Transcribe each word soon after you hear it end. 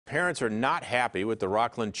parents are not happy with the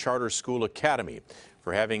Rocklin Charter School Academy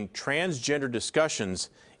for having transgender discussions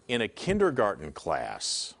in a kindergarten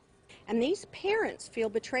class. And these parents feel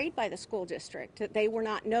betrayed by the school district that they were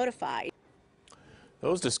not notified.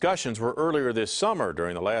 Those discussions were earlier this summer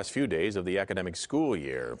during the last few days of the academic school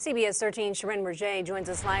year. CBS 13's Sharon Merget joins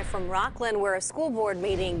us live from Rocklin, where a school board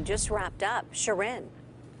meeting just wrapped up. Sharon.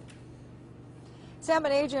 Sam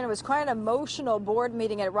and Adrian, it was quite an emotional board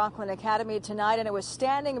meeting at Rocklin Academy tonight, and it was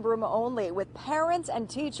standing room only, with parents and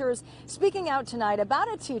teachers speaking out tonight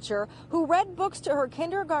about a teacher who read books to her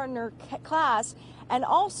kindergartner class. And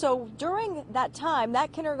also, during that time,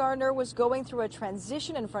 that kindergartner was going through a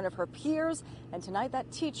transition in front of her peers, and tonight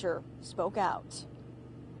that teacher spoke out.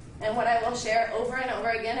 And what I will share over and over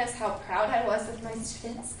again is how proud I was of my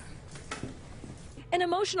students. An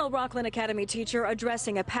emotional Rocklin Academy teacher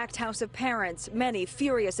addressing a packed house of parents, many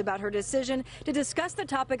furious about her decision to discuss the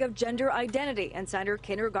topic of gender identity inside her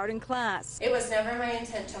kindergarten class. It was never my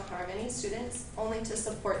intent to harm any students, only to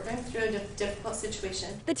support them through a difficult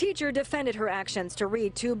situation. The teacher defended her actions to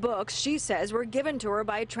read 2 books she says were given to her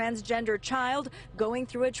by a transgender child going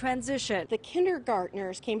through a transition. The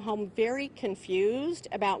kindergartners came home very confused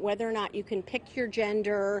about whether or not you can pick your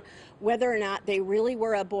gender, whether or not they really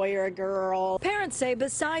were a boy or a girl. Parents say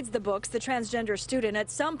besides the books, the transgender student at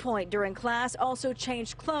some point during class also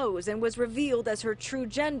changed clothes and was revealed as her true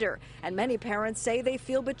gender. And many parents say they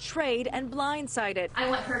feel betrayed and blindsided. I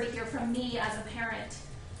want her to hear from me as a parent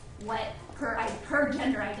what her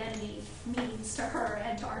gender identity means to her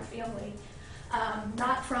and to our family.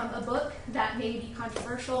 Not from a book that may be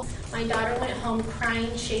controversial. My daughter went home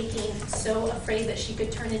crying, shaking, so afraid that she could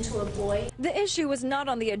turn into a boy. The issue was not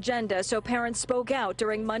on the agenda, so parents spoke out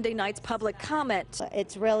during Monday night's public comment.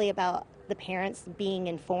 It's really about the parents being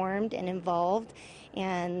informed and involved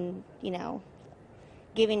and,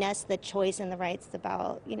 giving us the choice and the rights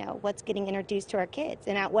about, what's getting introduced to our kids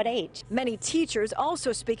and at what age. Many teachers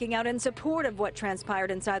also speaking out in support of what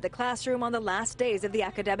transpired inside the classroom on the last days of the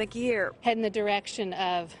academic year. Head in the direction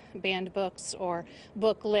of banned books or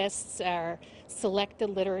book lists or selected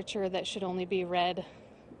literature that should only be read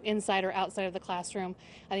inside or outside of the classroom.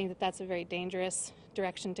 I think that that's a very dangerous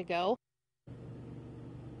direction to go.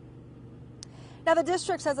 Now, the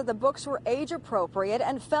district says that the books were age appropriate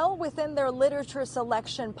and fell within their literature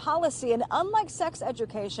selection policy. And unlike sex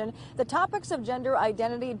education, the topics of gender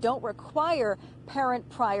identity don't require parent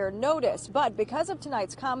prior notice. But because of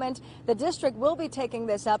tonight's comment, the district will be taking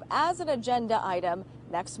this up as an agenda item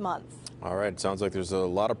next month. All right, sounds like there's a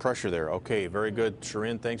lot of pressure there. Okay, very good.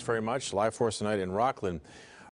 Sharon, thanks very much. Live for us tonight in Rocklin.